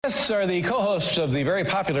Guests are the co-hosts of the very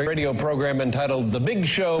popular radio program entitled The Big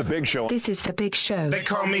Show. The Big Show. This is The Big Show. They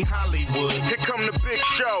call me Hollywood. Here come the Big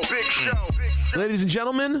Show. Big Show. Ladies and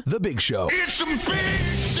gentlemen, The Big Show. It's a big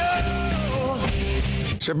show.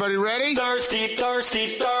 Is everybody ready? Thirsty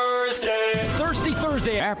Thursday. Thirsty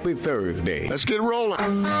Thursday. Happy Thursday. Let's get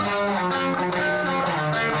rolling.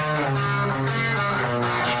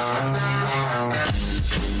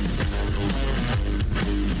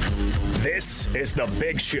 This is The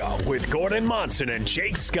Big Show with Gordon Monson and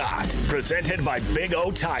Jake Scott, presented by Big O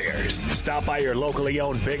Tires. Stop by your locally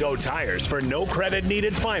owned Big O Tires for no credit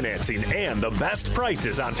needed financing and the best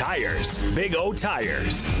prices on tires. Big O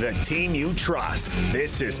Tires, the team you trust.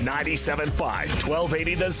 This is 97.5,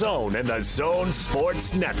 1280 The Zone and the Zone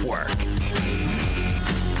Sports Network.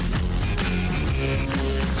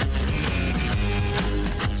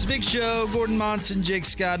 It's a Big Show. Gordon Monson, Jake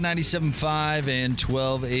Scott, 97.5 and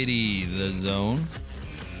 1280 The Zone.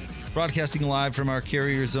 Broadcasting live from our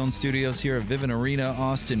Carrier Zone studios here at Vivint Arena,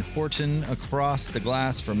 Austin Horton, across the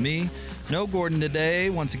glass from me. No Gordon today.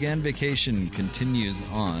 Once again, vacation continues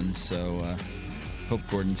on, so hope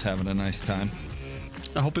Gordon's having a nice time.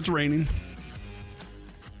 I hope it's raining,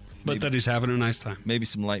 but that he's having a nice time. Maybe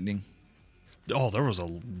some lightning. Oh, there was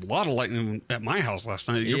a lot of lightning at my house last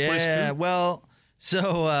night. At your place too? Yeah, well...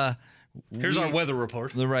 So, here's our weather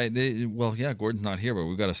report. Well, yeah, Gordon's not here, but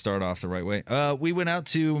we've got to start off the right way. We went out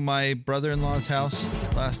to my brother-in-law's house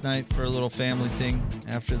last night for a little family thing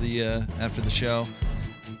after the show.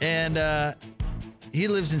 And he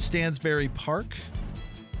lives in Stansbury Park.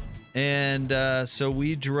 And so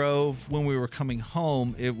we drove, when we were coming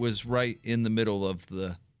home, it was right in the middle of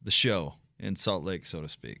the show in Salt Lake, so to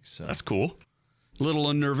speak. So that's cool. A little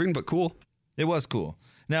unnerving, but cool. It was cool.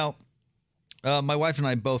 Now... my wife and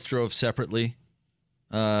I both drove separately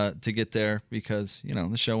to get there because,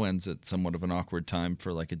 the show ends at somewhat of an awkward time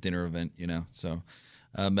for like a dinner event, so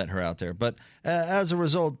met her out there. But as a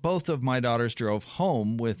result, both of my daughters drove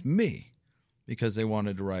home with me because they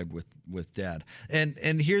wanted to ride with Dad. And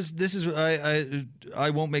I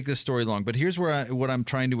won't make this story long, but here's what I'm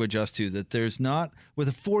trying to adjust to, that there's not, with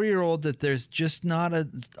a 4-year-old, that there's just not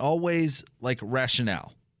always like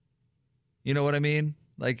rationale. You know what I mean?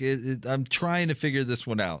 Like, I'm trying to figure this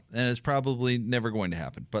one out, and it's probably never going to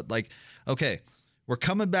happen. But, okay, we're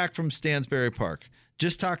coming back from Stansbury Park.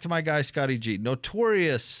 Just talked to my guy, Scotty G.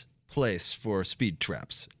 Notorious place for speed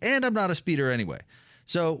traps. And I'm not a speeder anyway.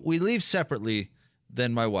 So we leave separately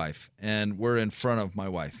than my wife, and we're in front of my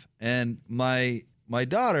wife. And my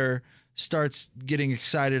daughter starts getting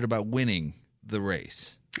excited about winning the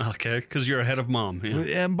race. Okay, because you're ahead of Mom.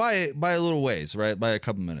 Yeah. And by a little ways, right? By a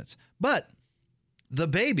couple minutes. But... the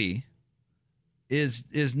baby is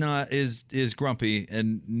grumpy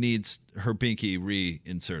and needs her binky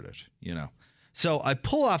reinserted, So I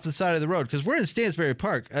pull off the side of the road because we're in Stansbury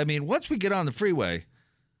Park. I mean, once we get on the freeway,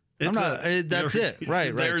 that's it.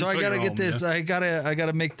 Right. So I gotta get this. Yeah. I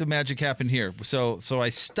gotta make the magic happen here. So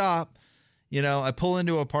I stop. I pull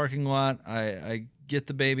into a parking lot. I get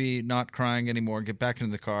the baby not crying anymore. Get back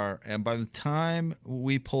into the car, and by the time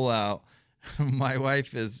we pull out, my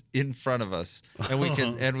wife is in front of us, and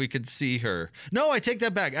we can see her. No, I take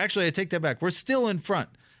that back. Actually, I take that back. We're still in front,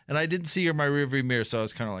 and I didn't see her in my rearview mirror, so I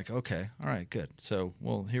was kind of like, okay, all right, good. So,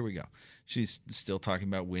 well, here we go. She's still talking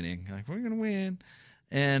about winning. Like, we're gonna win,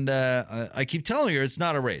 and I keep telling her it's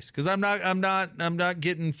not a race because I'm not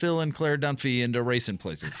getting Phil and Claire Dunphy into racing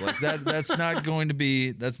places like that. That's not going to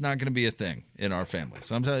be a thing in our family.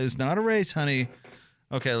 So I'm telling you, it's not a race, honey.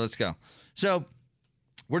 Okay, let's go. So.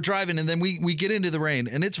 We're driving, and then we get into the rain,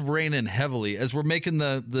 and it's raining heavily as we're making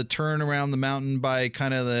the turn around the mountain by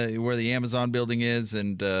kind of where the Amazon building is,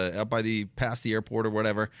 and out by past the airport or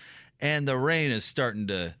whatever. And the rain is starting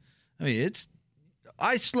to. I mean,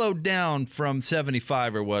 I slowed down from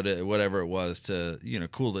 75 or whatever it was to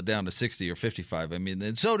cooled it down to 60 or 55. I mean,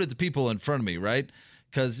 and so did the people in front of me, right?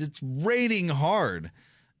 Because it's raining hard.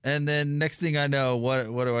 And then next thing I know, what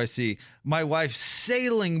do I see? My wife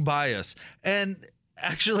sailing by us, and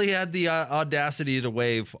actually had the audacity to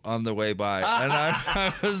wave on the way by, and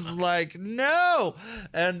I was like, no,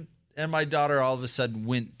 and my daughter all of a sudden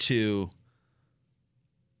went to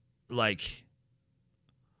like,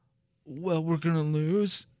 well, we're gonna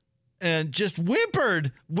lose, and just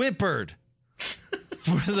whimpered for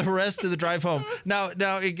the rest of the drive home. Now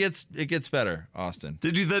it gets better, Austin.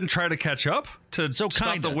 Did you then try to catch up to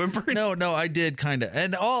stop the whimpering? No, I did kind of,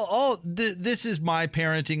 and this is my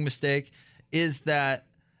parenting mistake. Is that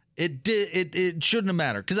it shouldn't have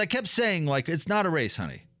mattered because I kept saying like it's not a race,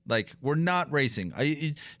 honey. Like we're not racing.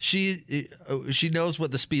 She knows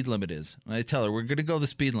what the speed limit is. And I tell her we're going to go the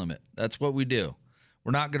speed limit. That's what we do.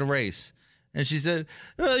 We're not going to race. And she said,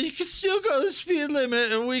 you can still go the speed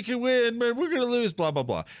limit and we can win, but we're going to lose, blah, blah,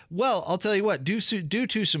 blah. Well, I'll tell you what, due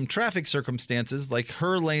to some traffic circumstances, like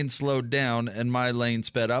her lane slowed down and my lane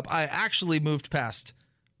sped up, I actually moved past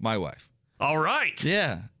my wife. All right.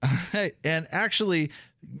 Yeah. All right. And actually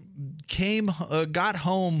got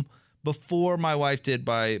home before my wife did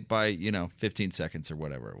by 15 seconds or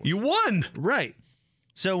whatever it was. You won. Right.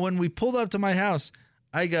 So when we pulled up to my house,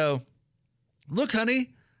 I go, look, honey,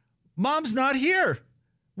 Mom's not here.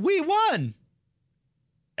 We won.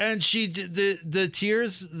 And the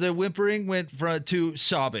tears, the whimpering went to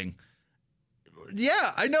sobbing.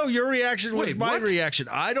 Yeah, I know your reaction was my reaction.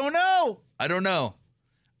 I don't know.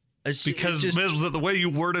 Because was it the way you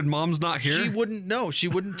worded Mom's not here? She wouldn't know. She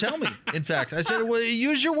wouldn't tell me. In fact, I said, well,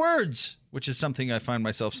 use your words, which is something I find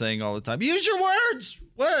myself saying all the time. Use your words.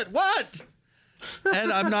 What?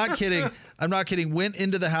 And I'm not kidding. Went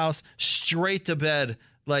into the house, straight to bed,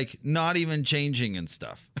 like not even changing and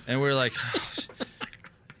stuff. And we're like,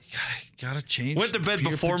 gotta change. Went to bed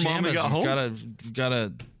before Mommy got home?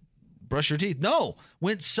 Gotta brush your teeth. No,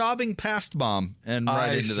 went sobbing past Mom and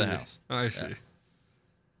right into the house. I see. Yeah.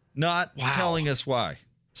 Not telling us why.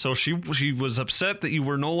 So she was upset that you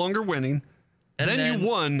were no longer winning. And then you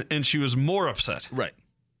won, and she was more upset. Right.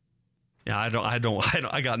 Yeah, I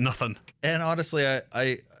got nothing. And honestly,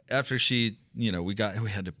 I after she, we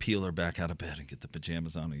had to peel her back out of bed and get the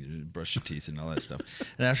pajamas on and brush her teeth and all that stuff.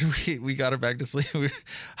 And after we got her back to sleep,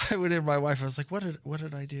 I went in. My wife, I was like, "What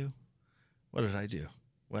did I do? What did I do?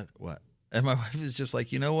 What?" And my wife was just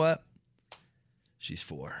like, "You know what? She's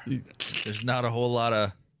 4. There's not a whole lot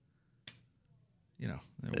of."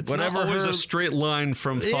 It's whatever not always a straight line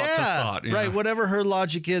from thought to thought. Yeah. Right. Whatever her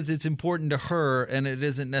logic is, it's important to her, and it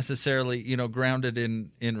isn't necessarily, grounded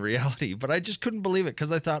in reality. But I just couldn't believe it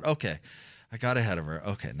because I thought, okay, I got ahead of her.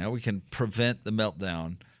 Okay, now we can prevent the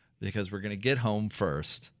meltdown because we're going to get home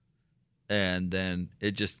first. And then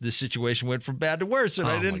the situation went from bad to worse, and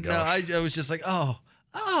I didn't know. I was just like, oh.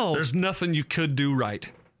 There's nothing you could do right.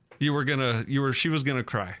 She was gonna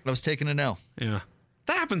cry. I was taking an L. Yeah.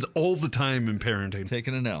 That happens all the time in parenting.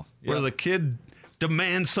 Taking an L. Yep. Where the kid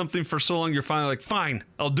demands something for so long, you're finally like, fine,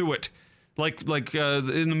 I'll do it. Like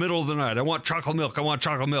in the middle of the night, I want chocolate milk.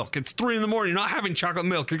 It's 3 a.m. You're not having chocolate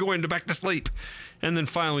milk. You're going back to sleep. And then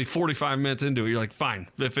finally, 45 minutes into it, you're like, fine.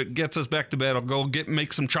 If it gets us back to bed, I'll go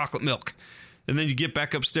make some chocolate milk. And then you get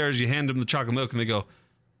back upstairs, you hand them the chocolate milk, and they go,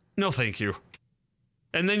 no, thank you.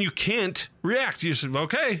 And then you can't react. You say,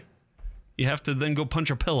 okay. You have to then go punch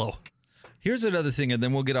a pillow. Here's another thing, and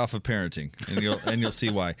then we'll get off of parenting, and you'll see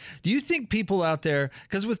why. Do you think people out there,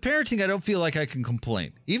 because with parenting, I don't feel like I can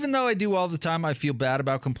complain. Even though I do all the time, I feel bad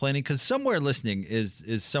about complaining, because somewhere listening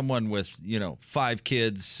is someone with, 5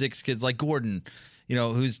 kids, 6 kids, like Gordon,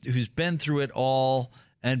 who's been through it all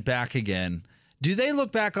and back again. Do they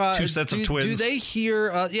look back on 2 sets of twins? Do they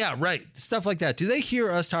hear, stuff like that. Do they hear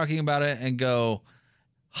us talking about it and go,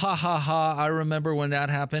 ha ha ha, I remember when that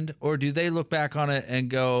happened? Or do they look back on it and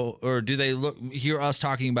go, or do they hear us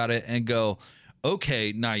talking about it and go,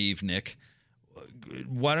 okay, naive Nick,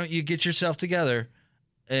 why don't you get yourself together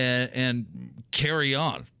and carry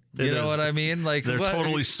on? You know what I mean? Like they're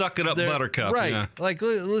totally suck it up, buttercup. Right. Yeah. Like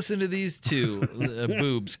listen to these two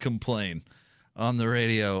boobs complain on the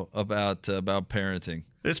radio about parenting.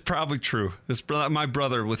 It's probably true. My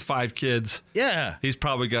brother with 5 kids. Yeah. He's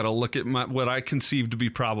probably got to look at what I conceive to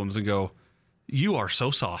be problems and go, you are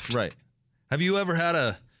so soft. Right. Have you ever had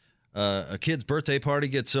a kid's birthday party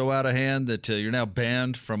get so out of hand that you're now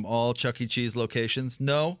banned from all Chuck E. Cheese locations?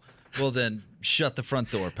 No? Well, then shut the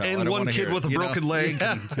front door, pal. And one kid with a broken leg.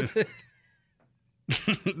 Yeah.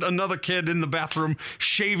 Another kid in the bathroom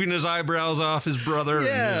shaving his eyebrows off, his brother.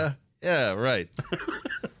 Yeah. Yeah, right.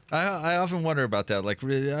 I often wonder about that. Like,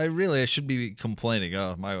 I should be complaining.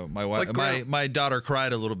 Oh, my wife, like my daughter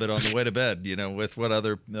cried a little bit on the way to bed. With what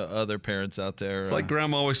other parents out there. It's like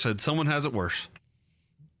Grandma always said, someone has it worse.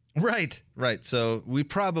 Right. So we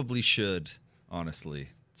probably should, honestly,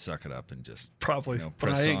 suck it up and just probably. Press but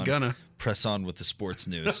I ain't gonna press on with the sports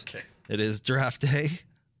news. Okay. It is draft day.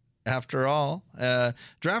 After all,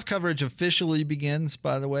 draft coverage officially begins.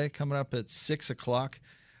 By the way, coming up at 6:00.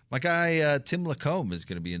 My guy, Tim Lacombe, is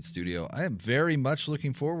going to be in studio. I am very much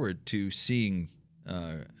looking forward to seeing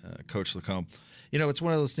Coach Lacombe. It's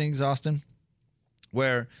one of those things, Austin,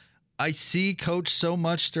 where I see Coach so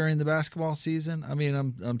much during the basketball season. I mean,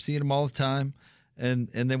 I'm seeing him all the time. And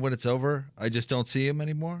then when it's over, I just don't see him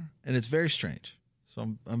anymore. And it's very strange.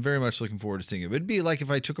 So I'm very much looking forward to seeing him. It'd be like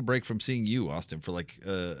if I took a break from seeing you, Austin, for like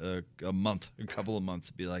a couple of months.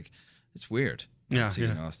 It'd be like, it's weird. Yeah.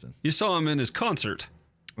 Seeing Austin. You saw him in his concert.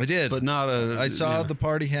 I did, but not a. I saw the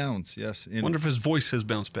Party Hounds. Yes, Wonder if his voice has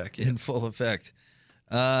bounced back yet. in full effect.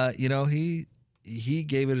 He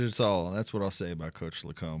gave it his all. That's what I'll say about Coach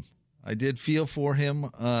Lacombe. I did feel for him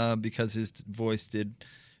because his voice did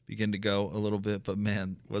begin to go a little bit, but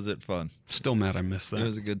man, was it fun. Still mad I missed that. It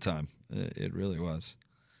was a good time. It really was.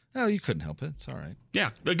 Oh, you couldn't help it. It's all right. Yeah,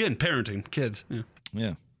 again, parenting, kids. Yeah.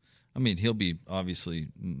 Yeah. I mean, he'll be obviously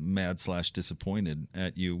mad/disappointed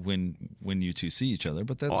at you when you two see each other,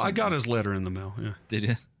 but that's... I got his letter in the mail, yeah. Did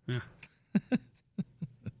you? Yeah.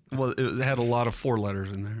 Well, it had a lot of 4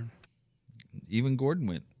 letters in there. Even Gordon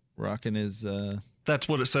went rocking his... That's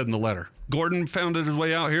what it said in the letter. Gordon found his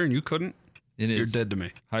way out here and you couldn't? You're dead to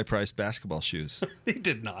me. High-priced basketball shoes. He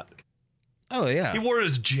did not. Oh, yeah. He wore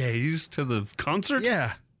his J's to the concert?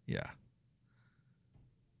 Yeah. Yeah.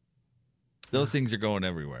 Those things are going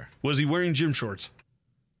everywhere. Was he wearing gym shorts?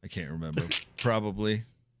 I can't remember. Probably.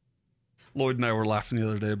 Lloyd and I were laughing the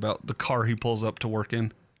other day about the car he pulls up to work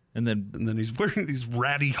in. And then He's wearing these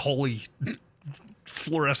ratty, holy,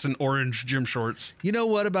 fluorescent orange gym shorts. You know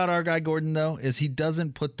what about our guy Gordon, though, is he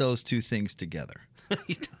doesn't put those two things together.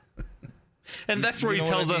 And that's where You he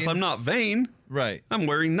know what tells I us mean? I'm not vain. Right. I'm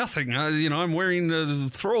wearing nothing. I'm wearing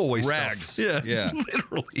throwaway Rags. stuff. Yeah.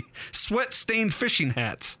 Literally. Sweat-stained fishing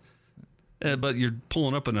hats. But you're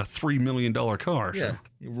pulling up in a $3 million car. Yeah. So.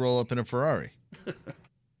 You roll up in a Ferrari.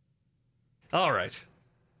 All right.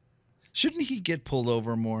 Shouldn't he get pulled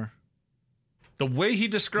over more? The way he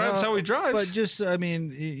describes No, how he drives. But just, I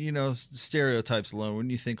mean, stereotypes alone. When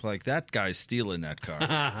you think like that guy's stealing that car.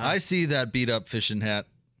 I see that beat up fishing hat.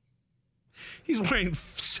 He's wearing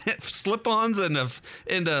slip-ons and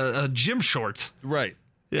a gym shorts. Right.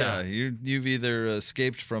 Yeah. You've either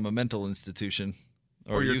escaped from a mental institution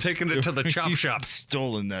Or you're you've taking it to the chop you've shop.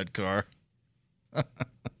 Stolen that car.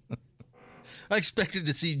 I expected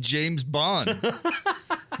to see James Bond.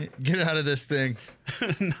 Get out of this thing.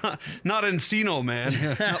 not Encino, man.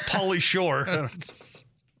 Not Pauly Shore.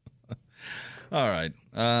 All right.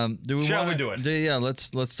 Do we Shall wanna, we do it? Yeah,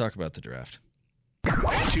 let's talk about the draft.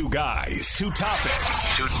 2 guys, 2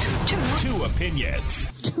 topics, 2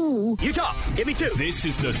 opinions. You talk. Give me 2. This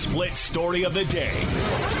is the split story of the day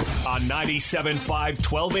on 97.5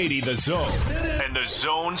 1280 The Zone and The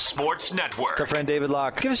Zone Sports Network. It's our friend David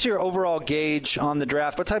Locke. Give us your overall gauge on the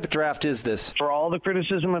draft. What type of draft is this? For all the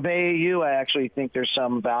criticism of AAU, I actually think there's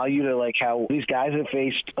some value to like how these guys have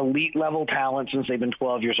faced elite level talent since they've been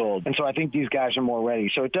 12 years old. And so I think these guys are more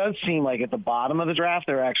ready. So it does seem like at the bottom of the draft,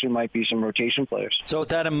 there actually might be some rotation players. So with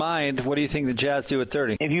that in mind, what do you think the Jazz do at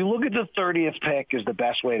 30? If you look at the 30th pick as the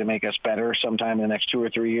best way to make us better sometime in the next 2 or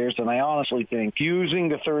 3 years, then I honestly think using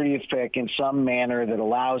the 30th pick in some manner that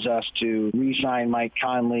allows us to re-sign Mike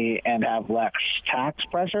Conley and have less tax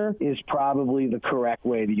pressure is probably the correct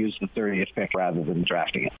way to use the 30th pick rather than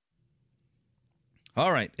drafting it.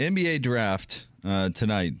 All right, NBA draft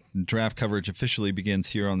tonight. Draft coverage officially begins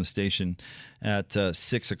here on the station at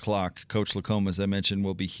 6 o'clock. Coach Lacombe, as I mentioned,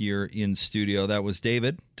 will be here in studio. That was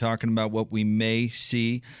David talking about what we may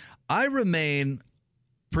see. I remain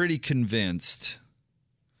pretty convinced,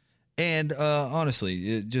 and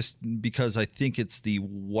honestly, just because I think it's the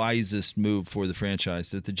wisest move for the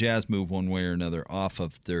franchise, that the Jazz move one way or another off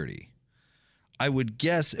of 30. I would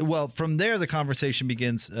guess, well, from there the conversation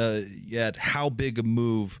begins at how big a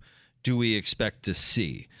move do we expect to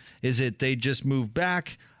see? Is it they just move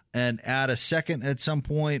back and add a second at some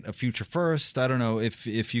point, a future first? I don't know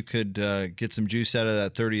if you could get some juice out of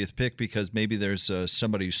that 30th pick because maybe there's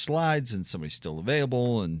somebody who slides and somebody's still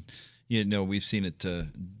available, and we've seen it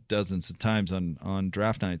dozens of times on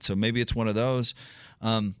draft night. So maybe it's one of those.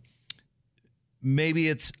 Maybe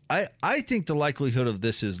it's I think the likelihood of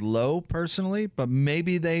this is low personally, but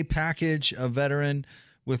maybe they package a veteran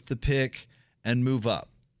with the pick and move up.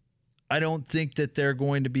 I don't think that they're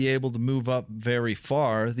going to be able to move up very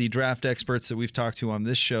far. The draft experts that we've talked to on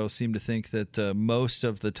this show seem to think that most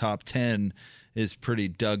of the top 10 is pretty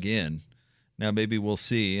dug in. Now, maybe we'll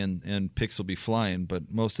see, and picks will be flying,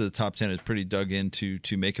 but most of the top 10 is pretty dug in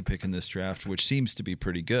to make a pick in this draft, which seems to be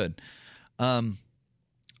pretty good.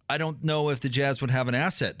 I don't know if the Jazz would have an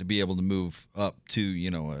asset to be able to move up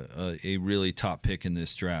to, a really top pick in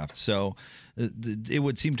this draft. So it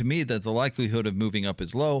would seem to me that the likelihood of moving up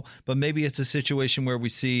is low, but maybe it's a situation where we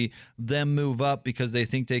see them move up because they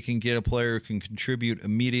think they can get a player who can contribute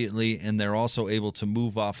immediately, and they're also able to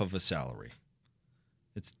move off of a salary.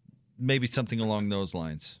 It's maybe something along those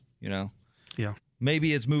lines, Yeah.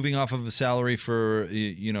 Maybe it's moving off of a salary for,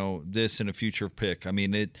 this and a future pick. I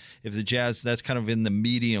mean, if the Jazz, that's kind of in the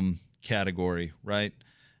medium category, right?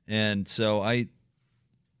 And so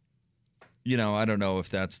I don't know if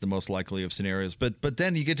that's the most likely of scenarios, but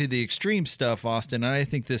then you get to the extreme stuff, Austin, and I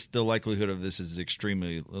think the likelihood of this is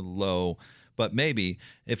extremely low, but maybe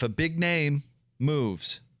if a big name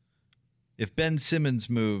moves, if Ben Simmons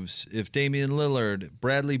moves, if Damian Lillard,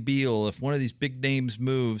 Bradley Beal, if one of these big names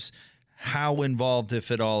moves, how involved, if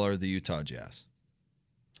at all, are the Utah Jazz?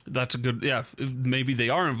 That's a good, maybe they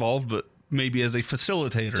are involved, but maybe as a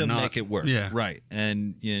facilitator to not make it work. Yeah. Right.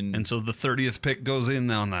 And so the 30th pick goes in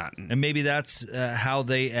on that. And maybe that's how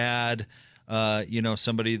they add,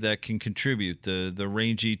 somebody that can contribute, the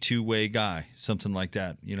rangy two-way guy, something like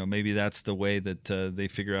that. Maybe that's the way that they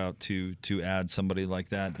figure out to add somebody like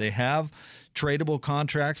that. They have tradable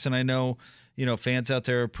contracts, and I know, fans out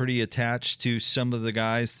there are pretty attached to some of the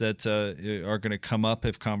guys that are going to come up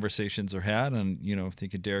if conversations are had. And,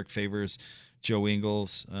 think of Derek Favors, Joe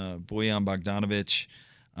Ingles, Bojan Bogdanovic.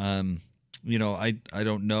 I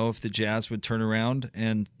don't know if the Jazz would turn around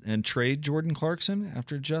and trade Jordan Clarkson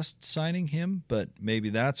after just signing him, but maybe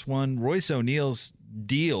that's one. Royce O'Neal's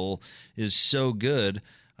deal is so good,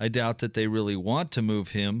 I doubt that they really want to move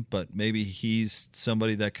him, but maybe he's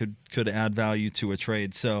somebody that could add value to a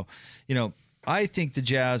trade. So, I think the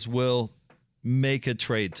Jazz will make a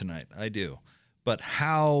trade tonight. I do. But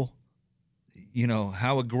how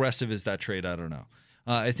aggressive is that trade? I don't know.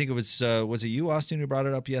 I think it was it you, Austin, who brought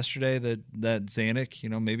it up yesterday that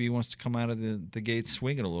Zanuck, maybe he wants to come out of the gate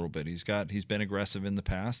swinging a little bit. He's been aggressive in the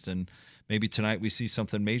past, and maybe tonight we see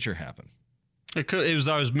something major happen.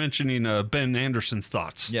 I was mentioning Ben Anderson's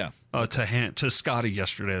thoughts. Yeah. To Scotty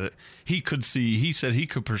yesterday that he said he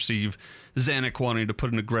could perceive Zanuck wanting to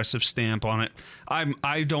put an aggressive stamp on it.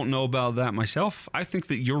 I don't know about that myself. I think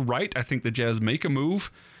that you're right. I think the Jazz make a move.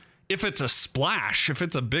 If it's a splash, if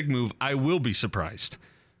it's a big move, I will be surprised.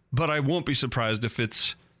 But I won't be surprised if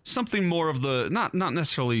it's something more of the not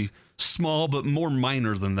necessarily small, but more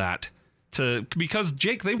minor than that. Because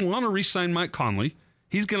Jake, they want to re-sign Mike Conley.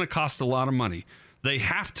 He's going to cost a lot of money. They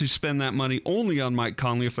have to spend that money only on Mike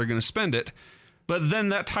Conley if they're going to spend it. But then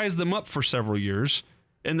that ties them up for several years,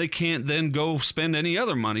 and they can't then go spend any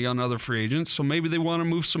other money on other free agents. So maybe they want to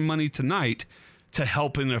move some money tonight to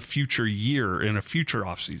help in a future year, in a future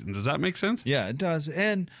offseason. Does that make sense? Yeah, it does.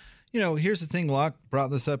 And, here's the thing. Locke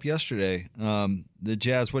brought this up yesterday. The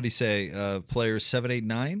Jazz, what did he say? Players 7, 8,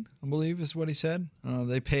 9, I believe is what he said.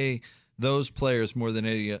 They pay those players more than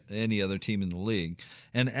any other team in the league.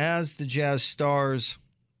 And as the Jazz stars,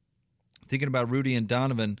 thinking about Rudy and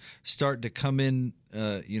Donovan, start to come in,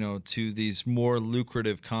 to these more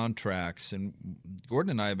lucrative contracts, and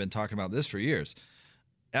Gordon and I have been talking about this for years.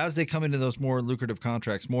 As they come into those more lucrative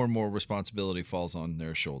contracts, more and more responsibility falls on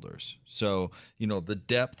their shoulders. So, the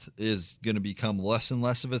depth is going to become less and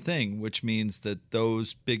less of a thing, which means that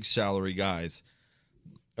those big salary guys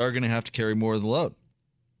are going to have to carry more of the load.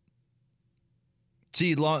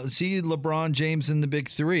 See LeBron James and the Big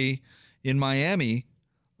Three in Miami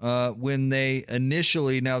when they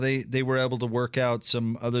initially, now they were able to work out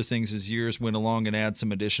some other things as years went along and add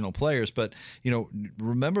some additional players. But,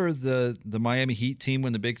 remember the Miami Heat team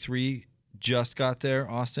when the Big Three just got there,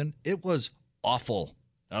 Austin? It was awful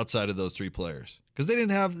outside of those three players because they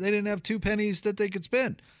didn't have two pennies that they could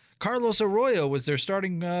spend. Carlos Arroyo was their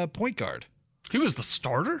starting point guard. He was the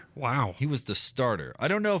starter? Wow. He was the starter. I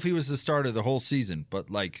don't know if he was the starter the whole season, but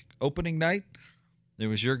like opening night, there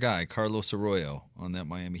was your guy, Carlos Arroyo, on that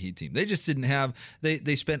Miami Heat team. They just didn't have –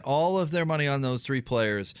 they spent all of their money on those three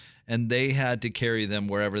players, and they had to carry them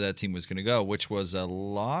wherever that team was going to go, which was a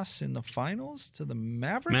loss in the finals to the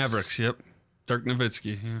Mavericks? Mavericks, yep. Dirk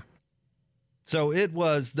Nowitzki, yeah. So it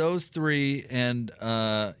was those three and,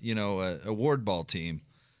 a ward ball team.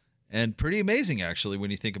 And pretty amazing, actually,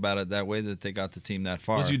 when you think about it that way, that they got the team that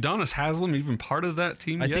far. Was Udonis Haslem even part of that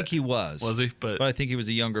team yet? I think he was. Was he? But I think he was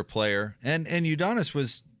a younger player. And Udonis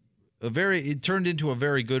was it turned into a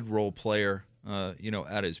very good role player,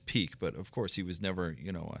 at his peak. But, of course, he was never,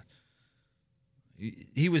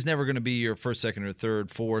 he was never going to be your first, second, or third,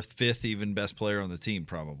 fourth, fifth, even best player on the team,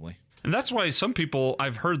 probably. And that's why some people,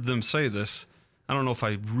 I've heard them say this, I don't know if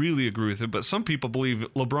I really agree with it, but some people believe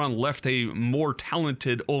LeBron left a more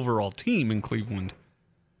talented overall team in Cleveland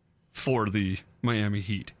for the Miami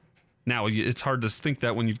Heat. Now, it's hard to think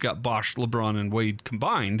that when you've got Bosh, LeBron, and Wade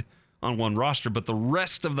combined on one roster, but the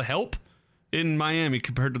rest of the help in Miami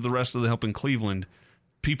compared to the rest of the help in Cleveland,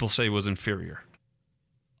 people say was inferior.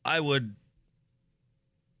 My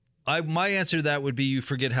answer to that would be you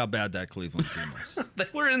forget how bad that Cleveland team was. They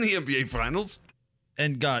were in the NBA Finals.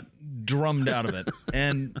 And got drummed out of it.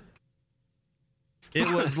 And it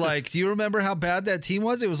was like, do you remember how bad that team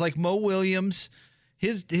was? It was like Mo Williams.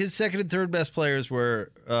 His second and third best players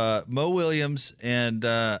were Mo Williams and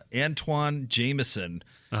Antoine Jameson.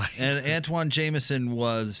 And Antoine Jameson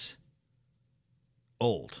was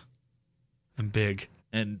old. And big.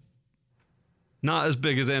 And not as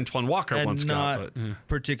big as Antoine Walker once got. But Yeah.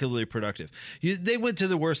 particularly productive. They went to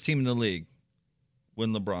the worst team in the league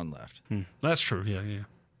when LeBron left. That's true. Yeah.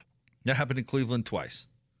 That happened in Cleveland twice.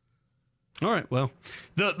 All right. Well,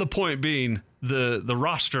 the point being, the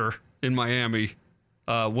roster in Miami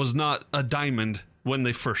was not a diamond when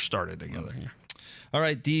they first started together. Yeah. All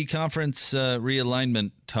right, the conference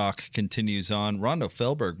realignment talk continues on. Rondo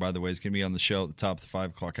Felberg, by the way, is going to be on the show at the top of the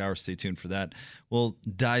 5 o'clock hour. Stay tuned for that. We'll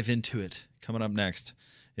dive into it coming up next.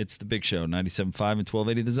 It's The Big Show, 97.5 and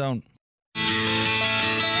 1280 The Zone.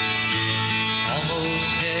 Almost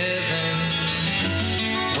heaven,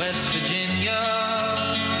 West Virginia,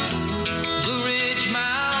 Blue Ridge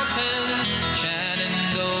Mountains,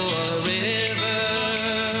 Shenandoah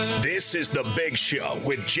River. This is The Big Show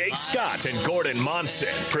with Jake Scott and Gordon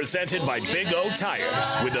Monson, presented by Big O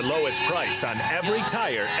Tires, with the lowest price on every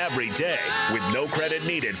tire every day, with no credit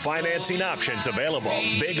needed financing options available.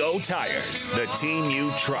 Big O Tires, the team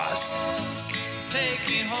you trust. Take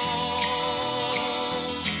me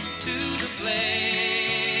home to the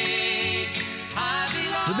place I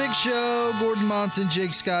belong. The Big Show, Gordon Monson,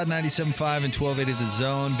 Jake Scott, 97.5 and 1280 The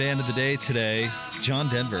Zone. Band of the day today, John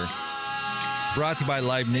Denver. Brought to you by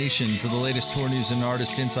Live Nation. For the latest tour news and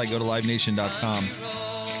artist insight, go to livenation.com.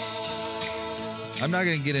 I'm not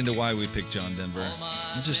going to get into why we picked John Denver.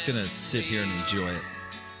 I'm just going to sit here and enjoy it.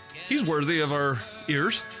 He's worthy of our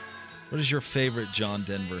ears. What is your favorite John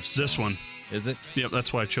Denver song? This one. Is it? Yep,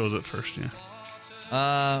 that's why I chose it first, yeah.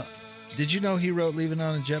 Did you know he wrote Leaving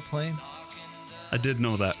on a Jet Plane? I did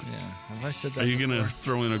know that. Yeah. Have I said that Are you before? going to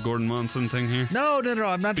throw in a Gordon Monson thing here? No.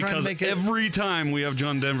 I'm not trying to make it. Every time we have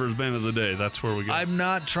John Denver's Band of the Day, that's where we go. I'm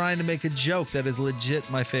not trying to make a joke. That is legit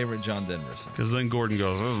my favorite John Denver song. Because then Gordon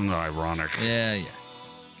goes, isn't that ironic? Yeah.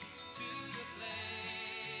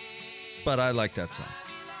 But I like that song.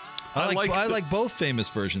 I like both famous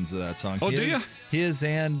versions of that song. Oh, do you? His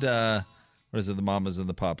and, what is it, the Mamas and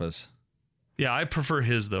the Papas. Yeah, I prefer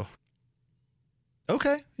his, though.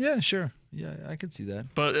 Okay. Yeah, sure. Yeah, I could see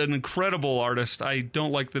that. But an incredible artist. I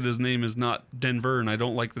don't like that his name is not Denver, and I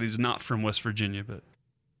don't like that he's not from West Virginia. But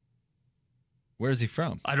where is he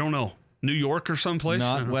from? I don't know. New York or someplace?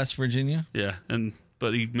 Not West Virginia? Yeah,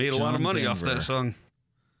 but he made a lot of money off that song.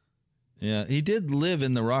 Yeah, he did live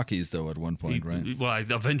in the Rockies, though, at one point, right? Well,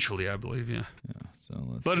 eventually, I believe, yeah.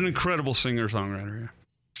 But an incredible singer-songwriter,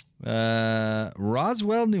 yeah.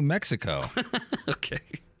 Roswell, New Mexico. Okay.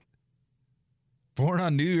 Born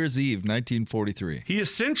on New Year's Eve, 1943. He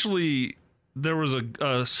essentially, there was a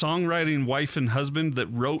songwriting wife and husband that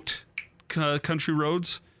wrote Country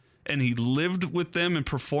Roads, and he lived with them and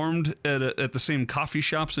performed at the same coffee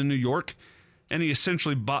shops in New York, and he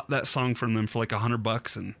essentially bought that song from them for like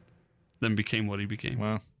 $100 and then became what he became.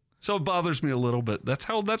 Wow. So it bothers me a little bit. That's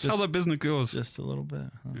how that business goes. Just a little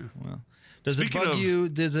bit. Huh? Yeah. Well, does it bug you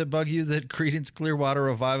that Creedence Clearwater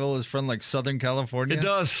Revival is from like Southern California? It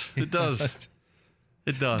does. It does.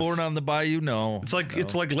 It does. Born on the Bayou? No.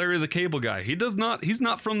 It's like Larry the Cable Guy. He's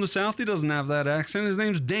not from the South. He doesn't have that accent. His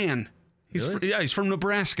name's Dan. He's from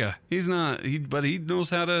Nebraska. He's not. But he knows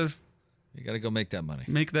how to. You got to go make that money.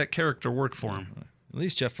 Make that character work for him. At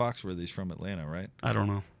least Jeff Foxworthy's from Atlanta, right? I don't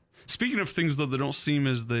know. Speaking of things though that don't seem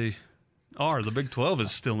as they are, the Big 12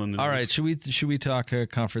 is still in the news. All right, should we talk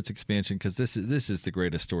conference expansion, because this is the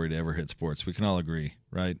greatest story to ever hit sports. We can all agree,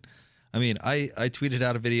 right? I mean, I tweeted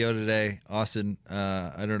out a video today, Austin.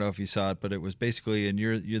 I don't know if you saw it, but it was basically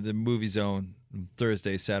you're the movie zone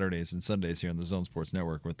Thursdays, Saturdays, and Sundays here on the Zone Sports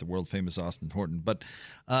Network with the world famous Austin Horton. But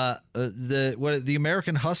the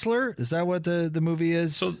American Hustler, is that what the movie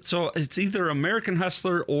is? So it's either American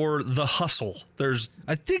Hustler or The Hustle.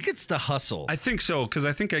 I think it's The Hustle. I think so, because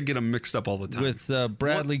I think I get them mixed up all the time. With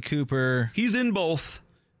Bradley Cooper. He's in both.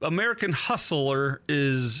 American Hustler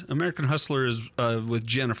is with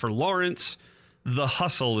Jennifer Lawrence. The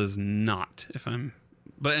Hustle is not.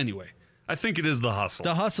 But anyway, I think it is The Hustle.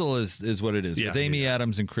 The Hustle is what it is. Yeah, with Amy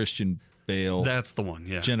Adams and Christian Bale. That's the one.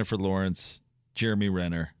 Yeah. Jennifer Lawrence, Jeremy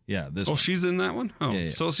Renner. Yeah. She's in that one. Oh, yeah.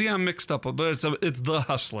 So see, I'm mixed up, but it's The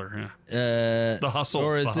Hustler. Yeah. The Hustle.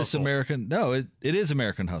 Or is the this Hustle. American? No, it is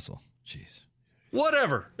American Hustle. Jeez.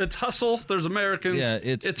 Whatever. It's Hustle. There's Americans. Yeah.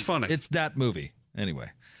 It's funny. It's that movie anyway.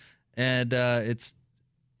 And it's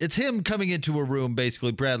him coming into a room,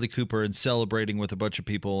 basically Bradley Cooper, and celebrating with a bunch of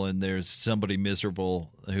people, and there's somebody miserable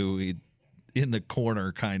who in the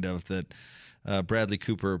corner, kind of, that Bradley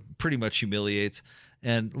Cooper pretty much humiliates.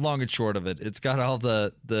 And long and short of it, it's got all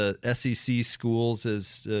the SEC schools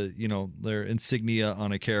as their insignia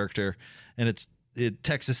on a character, and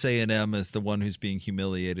Texas A&M is the one who's being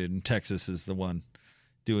humiliated, and Texas is the one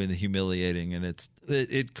doing the humiliating, and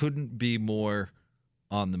it couldn't be more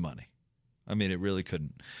on the money. I mean, it really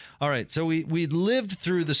couldn't. All right, so we lived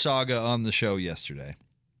through the saga on the show yesterday.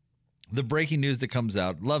 The breaking news that comes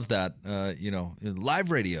out, love that. In live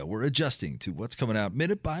radio, we're adjusting to what's coming out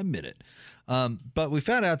minute by minute. But we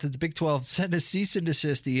found out that the Big 12 sent a cease and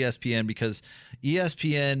desist to ESPN because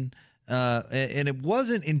ESPN, and it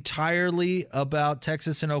wasn't entirely about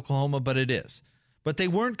Texas and Oklahoma, but it is. But they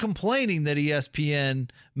weren't complaining that ESPN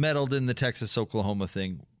meddled in the Texas-Oklahoma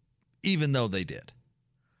thing, even though they did.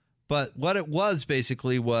 But what it was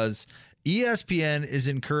basically was ESPN is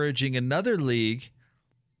encouraging another league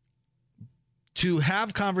to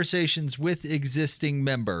have conversations with existing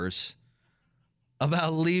members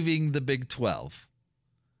about leaving the Big 12.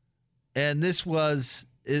 And this was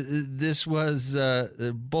Bowlesby's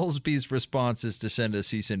response is to send a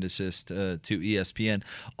cease and desist to ESPN,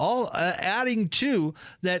 all adding to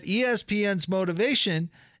that ESPN's motivation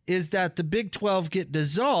is that the Big 12 get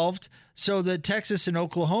dissolved so that Texas and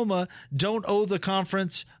Oklahoma don't owe the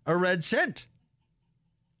conference a red cent.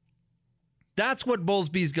 That's what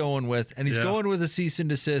Bowlesby's going with, and he's going with a cease and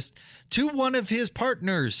desist to one of his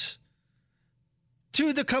partners,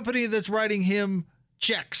 to the company that's writing him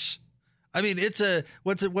checks. I mean, it's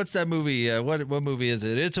what's that movie? What movie is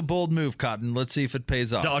it? It's a bold move, Cotton. Let's see if it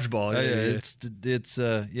pays off. Dodgeball. It's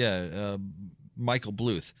Michael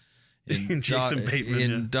Bluth in Jason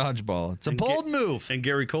Bateman in Dodgeball. It's a bold move. And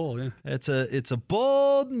Gary Cole. Yeah, it's a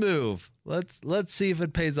bold move. Let's see if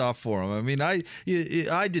it pays off for him. I mean, I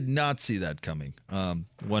did not see that coming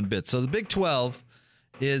one bit. So the Big 12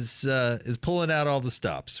 is pulling out all the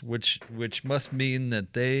stops, which must mean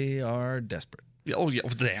that they are desperate. Yeah, oh yeah,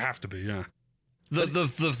 they have to be. Yeah,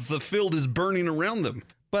 the field is burning around them.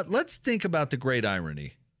 But let's think about the great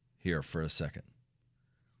irony here for a second.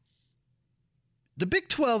 The Big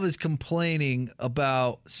 12 is complaining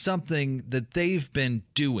about something that they've been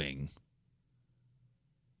doing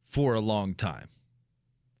for a long time.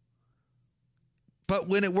 But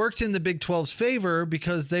when it worked in the Big 12's favor,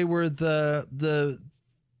 because they were the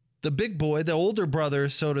big boy, the older brother,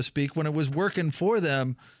 so to speak, when it was working for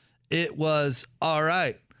them, it was, all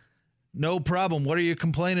right, no problem. What are you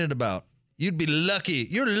complaining about? You'd be lucky.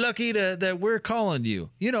 You're lucky that we're calling you.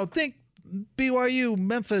 Think BYU,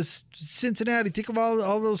 Memphis, Cincinnati. Think of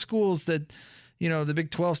all those schools that, the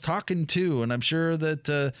Big 12's talking to. And I'm sure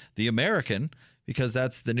that the American, because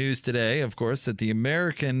that's the news today, of course, that the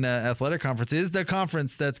American Athletic Conference is the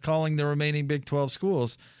conference that's calling the remaining Big 12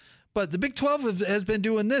 schools. But the Big 12 has been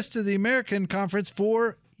doing this to the American Conference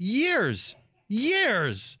for years.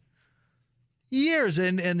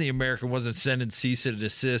 And the American wasn't sending cease and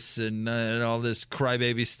desists and all this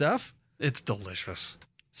crybaby stuff. It's delicious.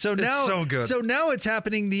 So now, it's so good. So now it's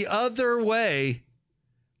happening the other way,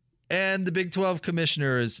 and the Big 12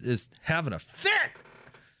 commissioner is having a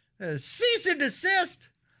fit. Cease and desist.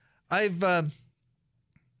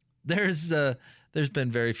 There's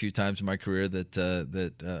been very few times in my career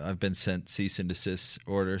that I've been sent cease and desist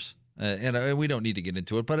orders, and we don't need to get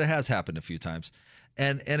into it, but it has happened a few times.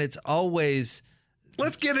 And it's always,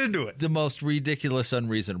 let's get into it, the most ridiculous,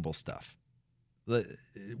 unreasonable stuff.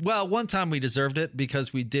 Well, one time we deserved it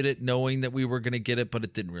because we did it knowing that we were going to get it, but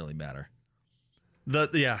it didn't really matter.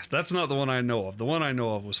 That's not the one I know of. The one I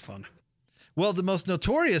know of was fun. Well, the most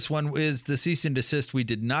notorious one is the cease and desist we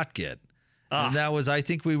did not get. And that was, I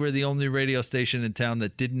think we were the only radio station in town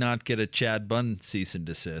that did not get a Chad Bunn cease and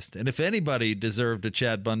desist. And if anybody deserved a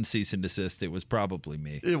Chad Bunn cease and desist, it was probably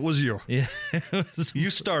me. It was you. Yeah, you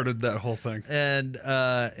started that whole thing. And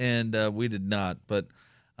we did not. But,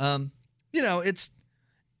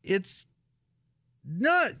 it's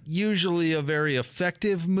not usually a very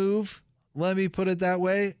effective move. Let me put it that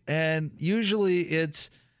way. And usually it's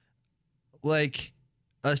like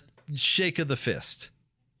a shake of the fist.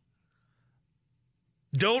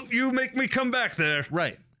 Don't you make me come back there.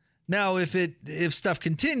 Right. Now, if stuff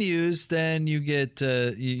continues, then you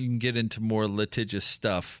can get into more litigious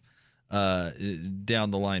stuff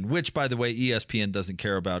down the line, which, by the way, ESPN doesn't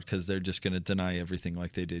care about because they're just going to deny everything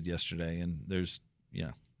like they did yesterday. And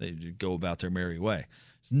they go about their merry way.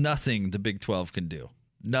 There's nothing the Big 12 can do.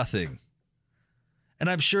 Nothing. And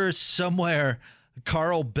I'm sure somewhere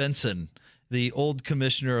Carl Benson, the old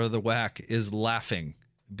commissioner of the WAC, is laughing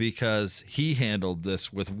because he handled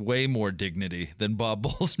this with way more dignity than Bob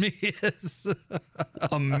Bowlesby is.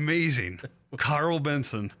 Amazing. Carl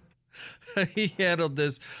Benson. He handled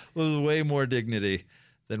this with way more dignity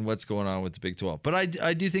than what's going on with the Big 12. But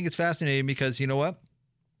I do think it's fascinating because you know what?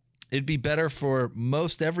 It'd be better for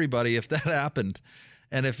most everybody if that happened.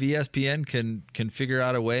 And if ESPN can figure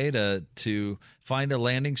out a way to find a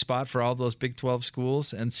landing spot for all those Big 12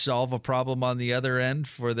 schools and solve a problem on the other end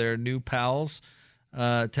for their new pals,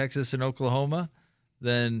 Texas and Oklahoma,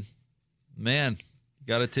 then, man, you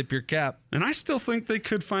got to tip your cap. And I still think they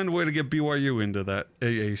could find a way to get BYU into that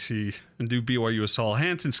AAC and do BYU assault.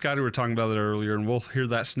 Hans and Scotty were talking about it earlier, and we'll hear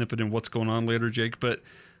that snippet in what's going on later, Jake. But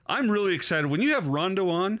I'm really excited. When you have Rondo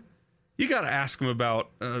on, you got to ask him about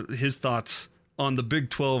his thoughts on the Big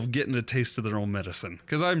 12 getting a taste of their own medicine,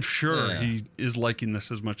 because I'm sure he is liking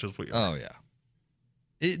this as much as we are. Oh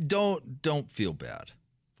yeah, don't feel bad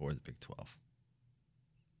for the Big 12.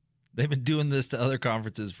 They've been doing this to other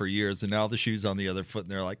conferences for years, and now the shoe's on the other foot,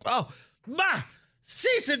 and they're like, "Oh,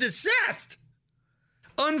 cease and desist!"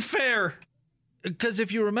 Unfair. Because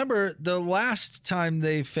if you remember, the last time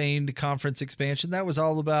they feigned conference expansion, that was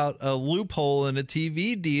all about a loophole in a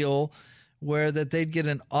TV deal where that they'd get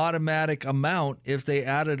an automatic amount if they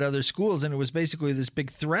added other schools, and it was basically this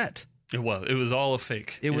big threat. It was all a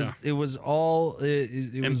fake. It was all.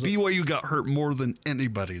 And BYU got hurt more than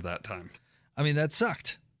anybody that time. I mean, that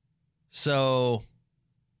sucked. So,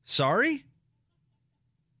 sorry.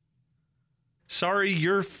 Sorry,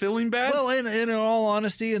 you're feeling bad? Well, in all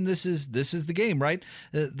honesty, and this is the game, right?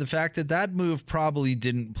 The fact that move probably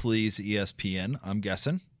didn't please ESPN, I'm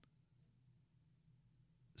guessing.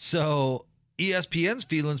 So ESPN's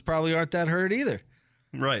feelings probably aren't that hurt either.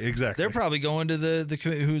 Right, exactly. They're probably going to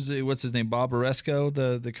the what's his name, Bob Oresco,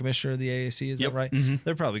 the commissioner of the AAC. Is that right? Mm-hmm.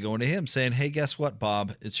 They're probably going to him saying, "Hey, guess what,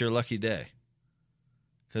 Bob? It's your lucky day,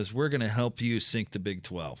 because we're going to help you sink the Big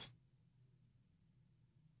 12."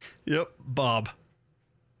 Yep, Bob.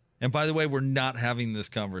 And by the way, we're not having this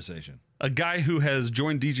conversation. A guy who has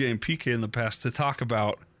joined DJ and PK in the past to talk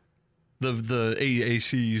about the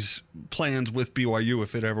AAC's plans with BYU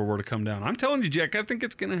if it ever were to come down. I'm telling you, Jack, I think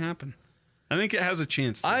it's going to happen. I think it has a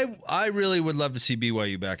chance to. I really would love to see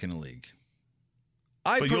BYU back in the league.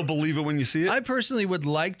 But you'll believe it when you see it? I personally would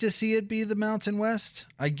like to see it be the Mountain West.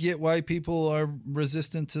 I get why people are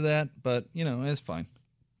resistant to that, but, it's fine.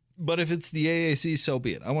 But if it's the AAC, so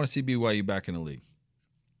be it. I want to see BYU back in the league.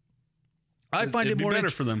 I find it more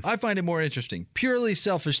better for them. I find it more interesting. Purely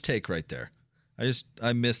selfish take right there.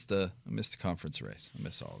 I miss the conference race. I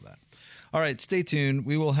miss all of that. All right, stay tuned.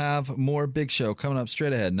 We will have more Big Show coming up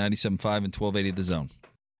straight ahead, 97.5 and 1280 The Zone.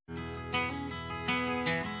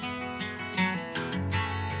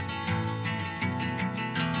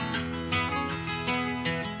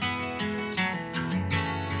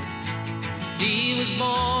 He was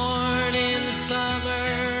born in the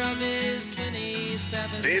summer of his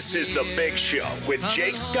 27th. This is The Big Show with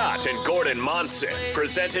Jake Scott and Gordon Monson,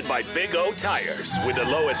 presented by Big O Tires, with the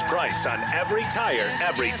lowest price on every tire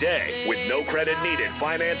every day, with no credit needed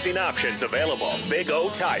financing options available. Big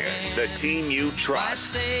O Tires, the team you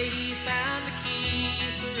trust. I say he found the key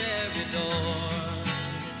for every door.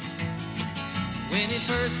 When he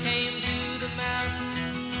first came to the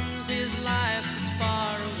mountains, his life was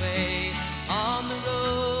far away. On the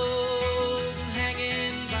road,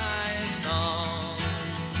 hanging by a song.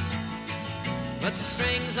 But the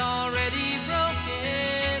string's already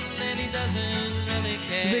broken, and he doesn't really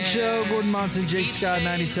care. It's a Big Show. Gordon Monson, Jake Scott,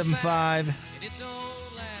 97.5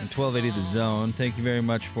 and 1280 The Zone. Thank you very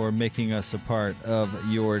much for making us a part of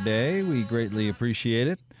your day. We greatly appreciate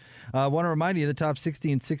it. I want to remind you, the Top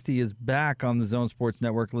 60 and 60 is back on the Zone Sports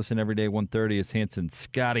Network. Listen every day, 1:30, as Hans and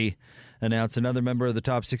Scotty announce another member of the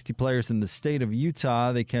top 60 players in the state of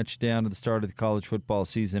Utah. They catch down to the start of the college football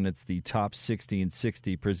season. It's the Top 60 and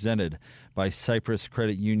 60 presented by Cyprus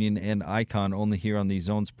Credit Union and Icon, only here on the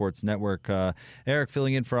Zone Sports Network. Eric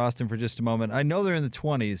filling in for Austin for just a moment. I know they're in the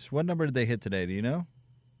 20s. What number did they hit today? Do you know?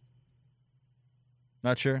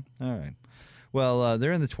 Not sure? All right. Well,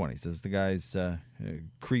 they're in the 20s as the guys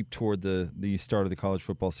creep toward the start of the college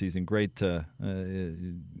football season. Great. The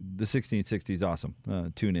 1660 is awesome.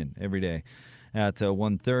 Tune in every day at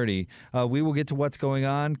 1:30. We will get to what's going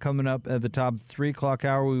on coming up at the top 3 o'clock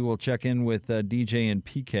hour. We will check in with DJ and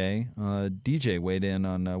PK. DJ weighed in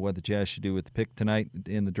on what the Jazz should do with the pick tonight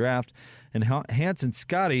in the draft. And Hans and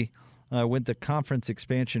Scotty went the conference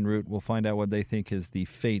expansion route. We'll find out what they think is the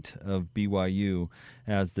fate of BYU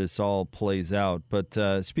as this all plays out. But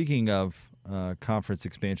speaking of conference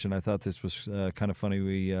expansion, I thought this was kind of funny.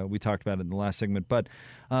 We talked about it in the last segment. But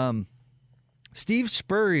Steve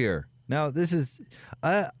Spurrier. Now, this is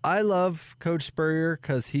I love Coach Spurrier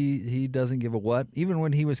because he doesn't give a what. Even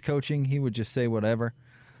when he was coaching, he would just say whatever.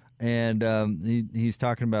 And he's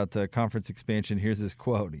talking about conference expansion. Here's his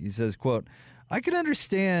quote. He says, quote, I can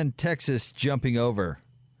understand Texas jumping over.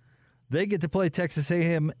 They get to play Texas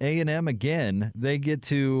A&M again. They get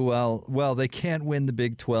to, well, they can't win the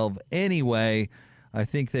Big 12 anyway. I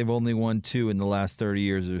think they've only won 2 in the last 30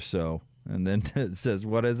 years or so. And then it says,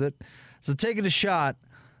 what is it? So taking a shot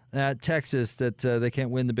at Texas that they can't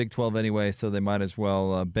win the Big 12 anyway, so they might as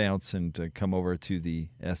well bounce and come over to the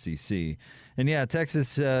SEC. And yeah,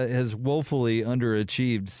 Texas has woefully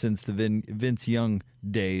underachieved since the Vince Young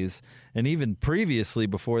days, and even previously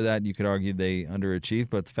before that, you could argue they underachieved.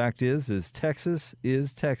 But the fact is Texas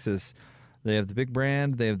is Texas. They have the big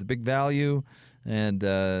brand, they have the big value, and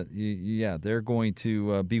yeah, they're going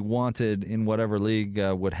to be wanted in whatever league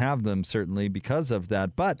would have them, certainly because of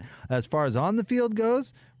that. But as far as on the field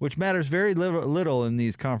goes, which matters very little in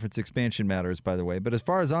these conference expansion matters, by the way, but as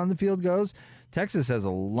far as on the field goes, Texas has a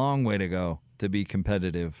long way to go to be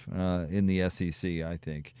competitive in the SEC, I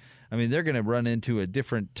think. I mean, they're going to run into a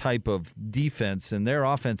different type of defense, and their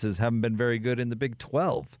offenses haven't been very good in the Big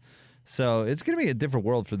 12. So it's going to be a different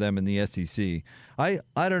world for them in the SEC. I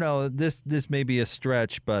don't know. This may be a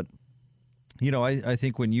stretch, but I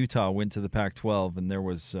think when Utah went to the Pac-12 and there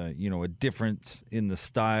was a difference in the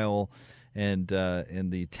style and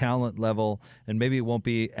the talent level, and maybe it won't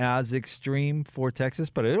be as extreme for Texas,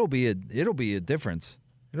 but it'll be a difference.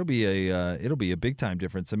 It'll be a big time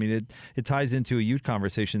difference. I mean, it ties into a Ute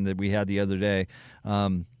conversation that we had the other day.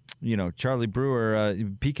 Charlie Brewer,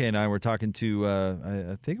 PK and I were talking to,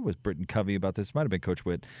 I think it was Britton Covey about this. Might have been Coach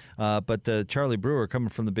Witt. But Charlie Brewer coming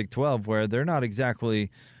from the Big 12, where they're not exactly,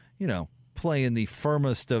 playing the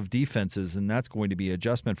firmest of defenses, and that's going to be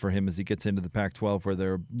adjustment for him as he gets into the Pac-12, where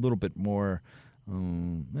they're a little bit more,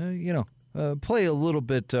 play a little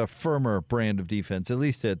bit firmer brand of defense, at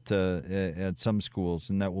least at some schools,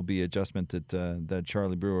 and that will be adjustment that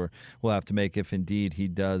Charlie Brewer will have to make if indeed he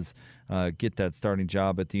does get that starting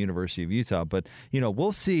job at the University of Utah. But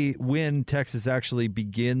we'll see when Texas actually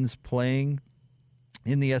begins playing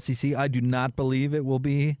in the SEC. I do not believe it will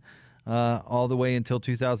be all the way until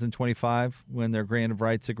 2025 when their grant of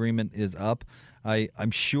rights agreement is up. I'm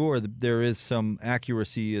sure that there is some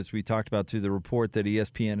accuracy, as we talked about through the report, that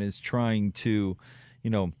ESPN is trying to,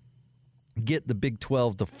 get the Big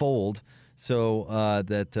 12 to fold so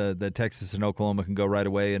that Texas and Oklahoma can go right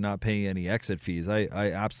away and not pay any exit fees. I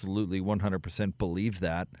absolutely 100% believe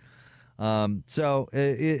that. So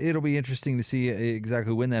it'll be interesting to see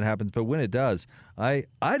exactly when that happens. But when it does, I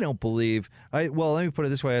don't believe. Well, let me put it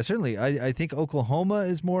this way. I think Oklahoma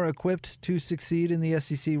is more equipped to succeed in the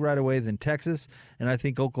SEC right away than Texas, and I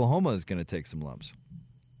think Oklahoma is going to take some lumps.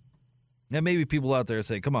 And maybe people out there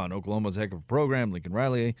say, "Come on, Oklahoma's a heck of a program." Lincoln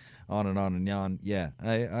Riley, on and on and on. Yeah,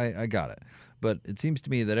 I got it. But it seems to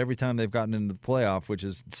me that every time they've gotten into the playoff, which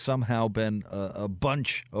has somehow been a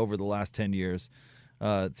bunch over the last 10 years.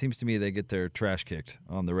 It seems to me they get their trash kicked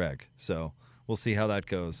on the reg. So we'll see how that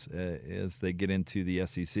goes as they get into the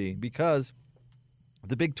SEC, because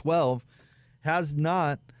the Big 12 has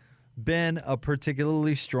not been a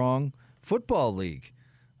particularly strong football league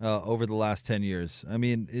over the last 10 years. I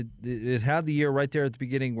mean, it had the year right there at the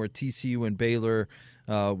beginning where TCU and Baylor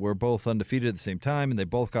were both undefeated at the same time, and they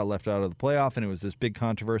both got left out of the playoff, and it was this big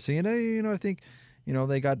controversy. And, I think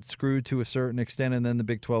they got screwed to a certain extent, and then the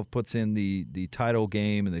Big 12 puts in the title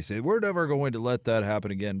game, and they say, we're never going to let that happen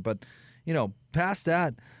again. But, past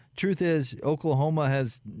that, truth is Oklahoma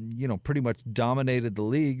has, pretty much dominated the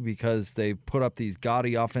league because they put up these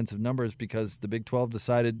gaudy offensive numbers because the Big 12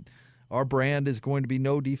 decided our brand is going to be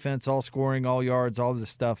no defense, all scoring, all yards, all this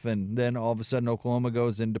stuff. And then all of a sudden Oklahoma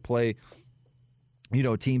goes into play,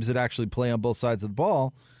 teams that actually play on both sides of the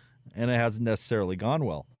ball, and it hasn't necessarily gone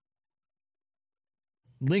well.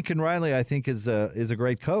 Lincoln Riley, I think, is a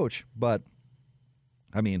great coach, but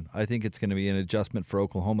I think it's going to be an adjustment for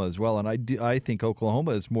Oklahoma as well, and I think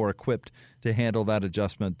Oklahoma is more equipped to handle that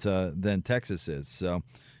adjustment than Texas is. So,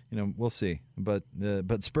 we'll see. But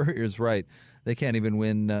Spurrier's right; they can't even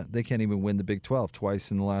win. They can't even win the Big 12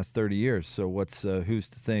 twice in the last 30 years. So, who's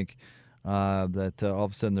to think that all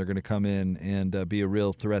of a sudden they're going to come in and be a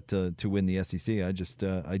real threat to win the SEC? I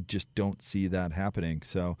just don't see that happening.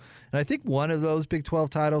 So, and I think one of those Big 12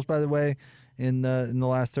 titles, by the way, in the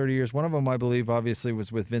last 30 years, one of them I believe obviously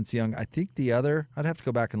was with Vince Young. I think the other, I'd have to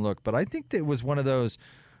go back and look, but I think it was one of those.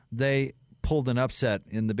 They pulled an upset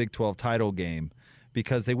in the Big 12 title game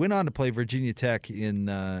because they went on to play Virginia Tech in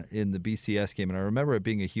the BCS game, and I remember it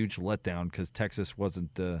being a huge letdown because Texas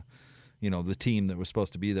wasn't the team that was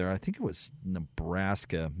supposed to be there. I think it was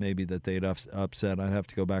Nebraska, maybe, that they'd upset. I'd have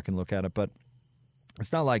to go back and look at it. But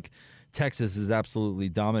it's not like Texas has absolutely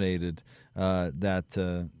dominated that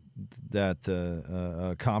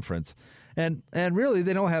conference. And really,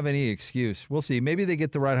 they don't have any excuse. We'll see. Maybe they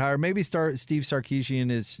get the right hire. Maybe Steve Sarkisian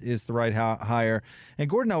is the right hire. And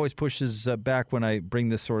Gordon always pushes back when I bring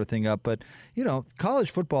this sort of thing up. But,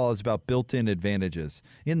 college football is about built-in advantages.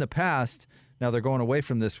 In the past, now they're going away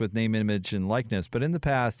from this with name, image, and likeness. But in the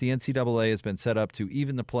past, the NCAA has been set up to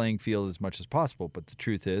even the playing field as much as possible. But the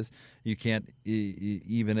truth is, you can't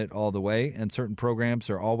even it all the way. And certain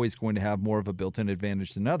programs are always going to have more of a built-in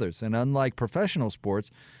advantage than others. And unlike professional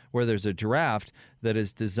sports, where there's a draft that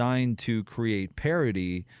is designed to create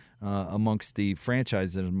parity amongst the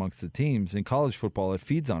franchises and amongst the teams, in college football, it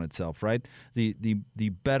feeds on itself, right? The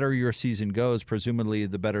better your season goes, presumably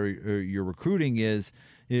the better your recruiting is,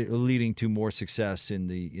 leading to more success in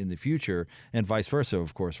the future, and vice versa,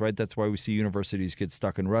 of course, right? That's why we see universities get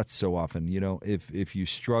stuck in ruts so often. If you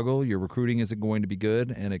struggle, your recruiting isn't going to be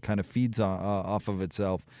good, and it kind of feeds off of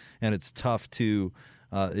itself, and it's tough to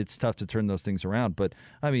turn those things around. But,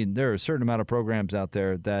 I mean, there are a certain amount of programs out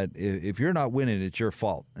there that if you're not winning, it's your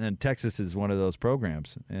fault. And Texas is one of those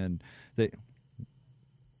programs. And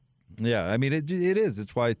I mean, it is.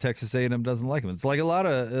 It's why Texas A&M doesn't like them. It's like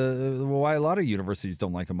why a lot of universities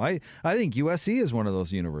don't like them. I think USC is one of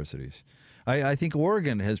those universities. I think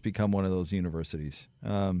Oregon has become one of those universities.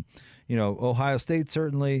 Ohio State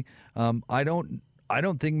certainly. I don't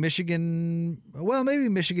think Michigan. Well, maybe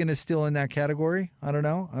Michigan is still in that category. I don't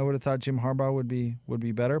know. I would have thought Jim Harbaugh would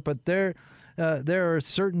be better. But there are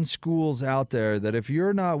certain schools out there that if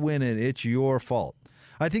you're not winning, it's your fault.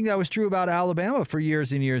 I think that was true about Alabama for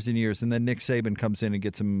years and years and years, and then Nick Saban comes in and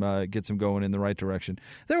gets them going in the right direction.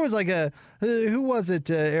 There was like who was it,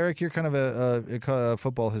 Eric? You're kind of a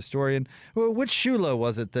football historian. Which Shula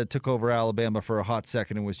was it that took over Alabama for a hot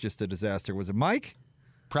second and was just a disaster? Was it Mike?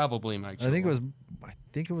 Probably Mike. I think it was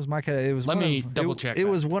Mike. It was. Let me double check. It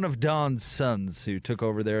was one of Don's sons who took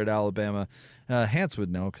over there at Alabama. Hance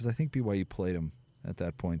would know because I think BYU played him at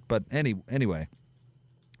that point. But anyway.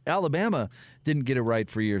 Alabama didn't get it right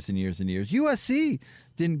for years and years and years. USC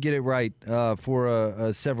didn't get it right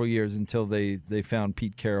for several years until they found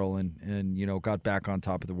Pete Carroll and got back on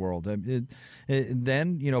top of the world.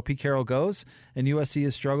 Then Pete Carroll goes, and USC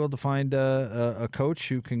has struggled to find a coach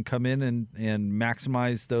who can come in and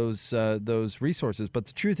maximize those resources. But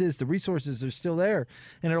the truth is, the resources are still there,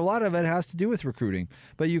 and a lot of it has to do with recruiting.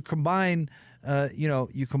 But you combine.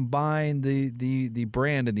 You combine the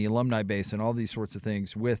brand and the alumni base and all these sorts of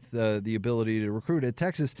things with the ability to recruit. At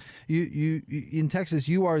Texas, in Texas,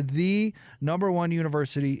 you are the number one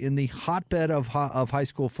university in the hotbed of high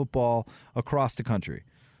school football across the country.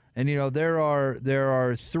 And there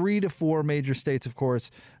are 3 to 4 major states, of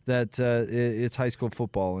course, that it's high school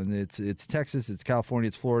football, and it's Texas, it's California,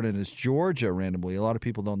 it's Florida, and it's Georgia. Randomly, a lot of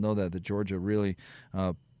people don't know that Georgia really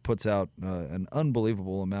puts out an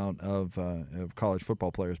unbelievable amount of college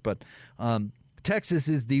football players. But Texas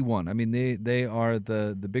is the one. I mean, they are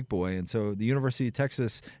the big boy. And so the University of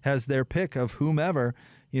Texas has their pick of whomever,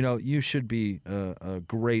 you should be a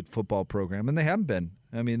great football program. And they haven't been.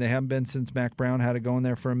 I mean, they haven't been since Mac Brown had it going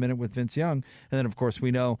there for a minute with Vince Young. And then, of course, we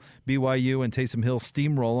know BYU and Taysom Hill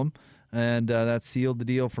steamroll them. And that sealed the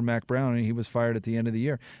deal for Mac Brown. And he was fired at the end of the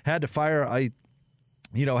year. Had to fire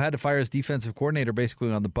his defensive coordinator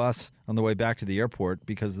basically on the bus on the way back to the airport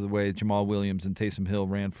because of the way Jamal Williams and Taysom Hill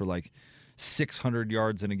ran for like 600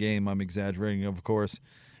 yards in a game. I'm exaggerating, of course.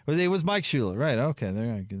 It was Mike Shula, right? Okay,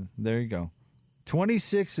 there you go.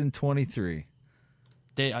 26 and 23.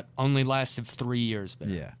 They only lasted 3 years there.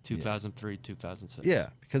 Yeah. 2003, 2006. Yeah,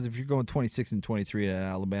 because if you're going 26 and 23 at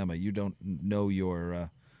Alabama, you don't know your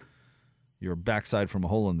backside from a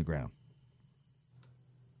hole in the ground.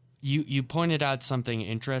 You pointed out something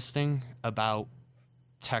interesting about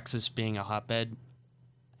Texas being a hotbed.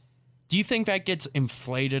 Do you think that gets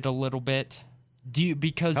inflated a little bit?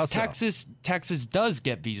 Because Texas does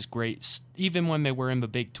get these great, even when they were in the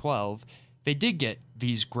Big 12, they did get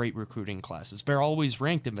these great recruiting classes. They're always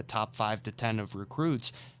ranked in the top 5 to 10 of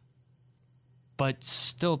recruits. But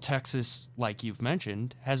still, Texas, like you've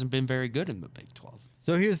mentioned, hasn't been very good in the Big 12.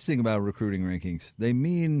 So here's the thing about recruiting rankings. They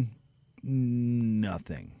mean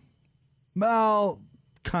nothing. Well,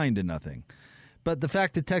 kind of nothing. But the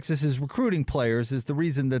fact that Texas is recruiting players is the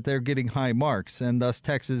reason that they're getting high marks, and thus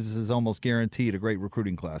Texas is almost guaranteed a great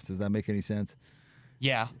recruiting class. Does that make any sense?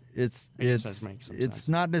 Yeah. It's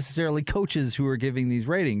not necessarily coaches who are giving these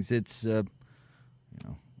ratings. It's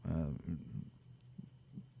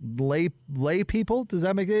lay people. Does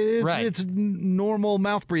that make it? Right. It's normal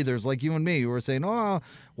mouth breathers like you and me who are saying, "Oh,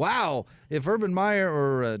 wow! If Urban Meyer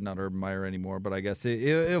or not Urban Meyer anymore, but I guess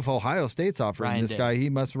if Ohio State's offering Ryan this Day. Guy, he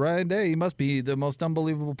must be the most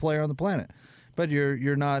unbelievable player on the planet." but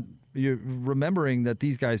you're remembering that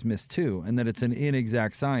these guys miss too, and that it's an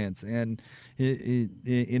inexact science. And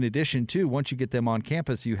in addition to, once you get them on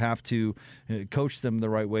campus, you have to coach them the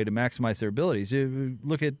right way to maximize their abilities.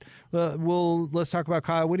 Look at, let's talk about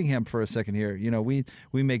Kyle Whittingham for a second here.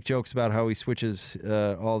 We make jokes about how he switches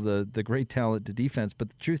all the great talent to defense, but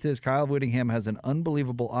the truth is Kyle Whittingham has an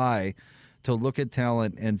unbelievable eye to look at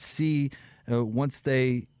talent and see once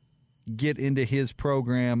they get into his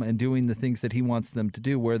program and doing the things that he wants them to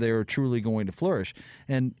do, where they are truly going to flourish.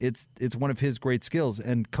 And it's one of his great skills.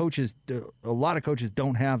 And coaches, a lot of coaches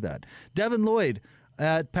don't have that. Devin Lloyd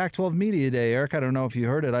at Pac-12 Media Day. Eric, I don't know if you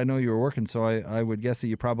heard it. I know you were working, so I would guess that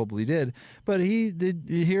you probably did. But did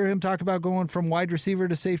you hear him talk about going from wide receiver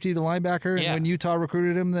to safety to linebacker? And when Utah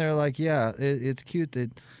recruited him, they're like, it's cute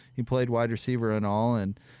that he played wide receiver and all.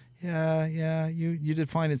 And you did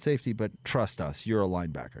fine in safety, but trust us, you're a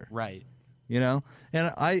linebacker. Right.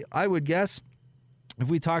 And I would guess if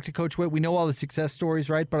we talk to Coach Witt, we know all the success stories,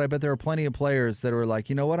 right? But I bet there are plenty of players that are like,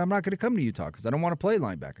 you know what, I'm not going to come to Utah because I don't want to play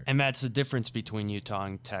linebacker. And that's the difference between Utah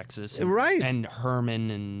and Texas. Right. And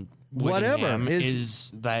Herman and Whittingham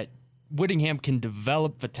is that Whittingham can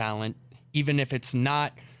develop the talent, even if it's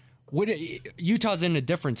not. Utah's in a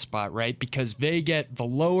different spot, right? Because they get the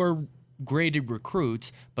lower graded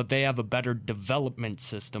recruits, but they have a better development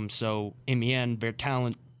system. So in the end, their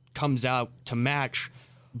talent comes out to match.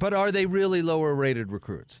 But are they really lower rated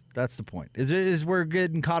recruits? That's the point. Is we're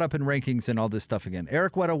getting caught up in rankings and all this stuff again.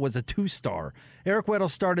 Eric Weddle was a 2-star. Eric Weddle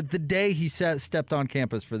started the day he stepped on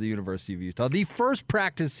campus for the University of Utah. The first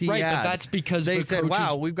practice he had. But that's because they said,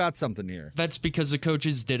 "Wow, we've got something here." That's because the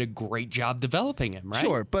coaches did a great job developing him, right?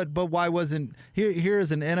 Sure, but why wasn't here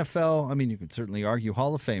is an NFL? I mean, you could certainly argue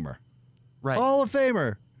Hall of Famer. Right. Hall of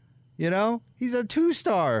Famer. He's a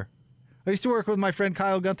 2-star. I used to work with my friend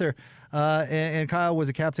Kyle Gunther, and Kyle was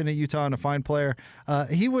a captain at Utah and a fine player.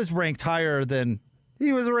 He was ranked higher than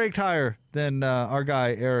our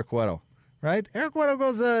guy Eric Weddle. Right? Eric Weddle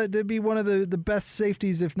goes to be one of the best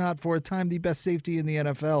safeties, if not for a time, the best safety in the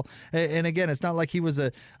NFL. And again, it's not like he was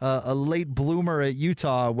a late bloomer at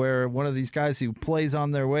Utah, where one of these guys who plays on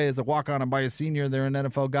their way as a walk-on and by a senior, they're an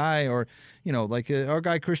NFL guy, or like our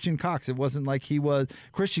guy Christian Cox. It wasn't like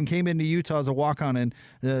Christian came into Utah as a walk-on and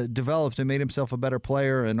developed and made himself a better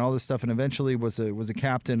player and all this stuff, and eventually was a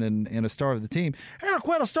captain and a star of the team. Eric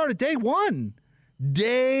Weddle started day one.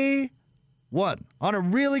 On a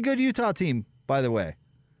really good Utah team, by the way.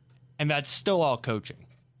 And that's still all coaching.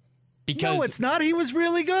 Because no, it's not. He was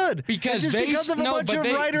really good. Because of a bunch of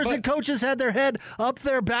writers and coaches had their head up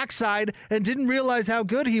their backside and didn't realize how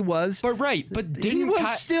good he was. But he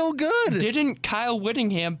was still good. Didn't Kyle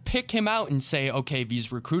Whittingham pick him out and say, okay,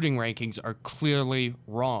 these recruiting rankings are clearly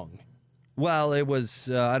wrong? Well, it was,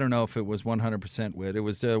 I don't know if it was 100% Witt. It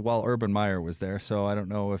was while Urban Meyer was there, so I don't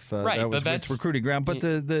know if that was Witt's recruiting ground. But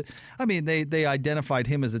they identified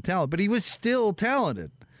him as a talent, but he was still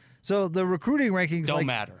talented. So the recruiting rankings don't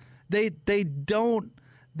matter. They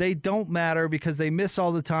don't matter because they miss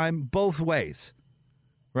all the time both ways,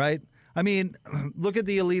 right? I mean, look at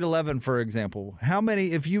the Elite 11, for example. How many,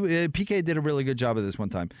 PK did a really good job of this one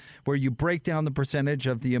time, where you break down the percentage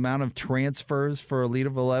of the amount of transfers for Elite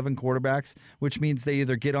of 11 quarterbacks, which means they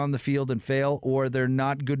either get on the field and fail or they're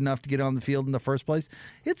not good enough to get on the field in the first place.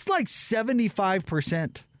 It's like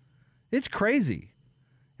 75%. It's crazy.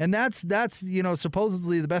 And that's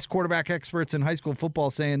supposedly the best quarterback experts in high school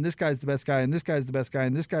football saying this guy's the best guy and this guy's the best guy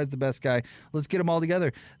and this guy's the best guy. Let's get them all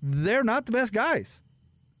together. They're not the best guys.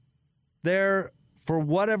 They're, for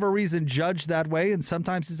whatever reason, judged that way, and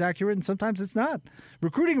sometimes it's accurate and sometimes it's not.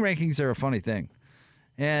 Recruiting rankings are a funny thing,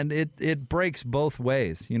 and it breaks both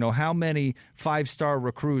ways. How many 5-star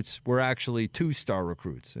recruits were actually 2-star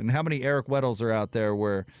recruits, and how many Eric Weddles are out there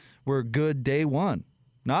were good day one,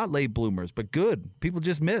 not late bloomers, but good. People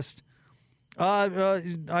just missed.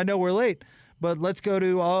 I know we're late, but let's go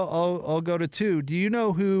to. I'll go to 2. Do you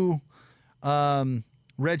know who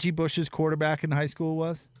Reggie Bush's quarterback in high school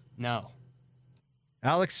was? No.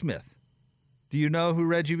 Alex Smith. Do you know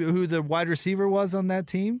who the wide receiver was on that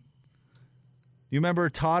team? You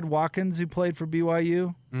remember Todd Watkins, who played for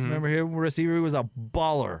BYU? Mm-hmm. Remember him, receiver? He was a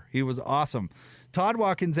baller. He was awesome. Todd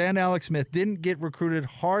Watkins and Alex Smith didn't get recruited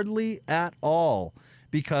hardly at all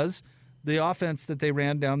because the offense that they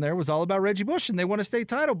ran down there was all about Reggie Bush, and they won a state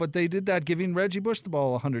title, but they did that giving Reggie Bush the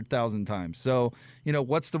ball 100,000 times. So,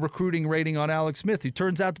 what's the recruiting rating on Alex Smith, who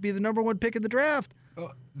turns out to be the number 1 pick in the draft?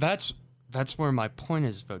 That's where my point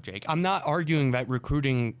is, though, Jake. I'm not arguing that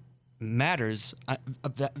recruiting matters,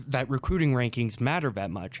 that recruiting rankings matter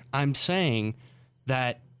that much. I'm saying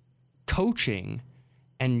that coaching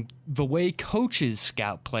and the way coaches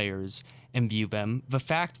scout players and view them. The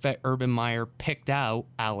fact that Urban Meyer picked out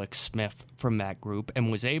Alex Smith from that group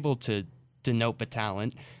and was able to denote the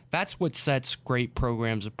talent, that's what sets great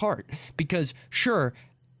programs apart. Because, sure,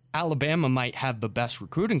 Alabama might have the best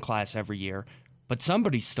recruiting class every year, but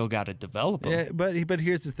somebody's still got to develop them. Yeah, but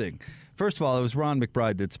here's the thing. First of all, it was Ron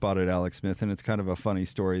McBride that spotted Alex Smith, and it's kind of a funny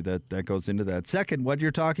story that goes into that. Second, what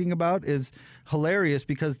you're talking about is hilarious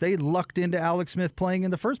because they lucked into Alex Smith playing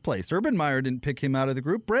in the first place. Urban Meyer didn't pick him out of the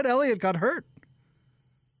group. Brett Elliott got hurt.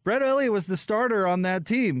 Brett Elliott was the starter on that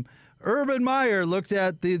team. Urban Meyer looked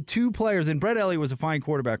at the two players, and Brett Elliott was a fine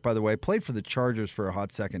quarterback, by the way, played for the Chargers for a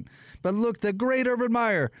hot second. But look, the great Urban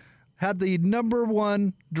Meyer had the number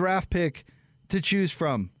 1 draft pick to choose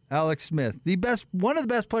from, Alex Smith, one of the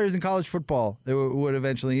best players in college football. It would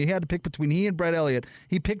eventually. He had to pick between he and Brett Elliott.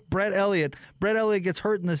 He picked Brett Elliott. Brett Elliott gets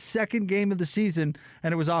hurt in the second game of the season,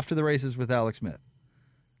 and it was off to the races with Alex Smith.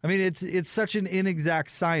 I mean, it's such an inexact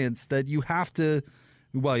science that you have to.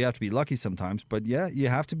 Well, you have to be lucky sometimes, but yeah, you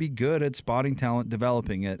have to be good at spotting talent,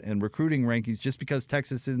 developing it, and recruiting rankings. Just because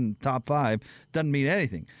Texas isn't top 5 doesn't mean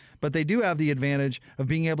anything. But they do have the advantage of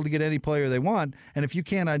being able to get any player they want, and if you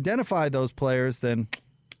can't identify those players, then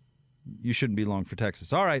you shouldn't be long for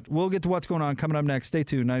Texas. All right, we'll get to what's going on coming up next. Stay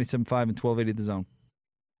tuned, 97.5 and 1280 The Zone.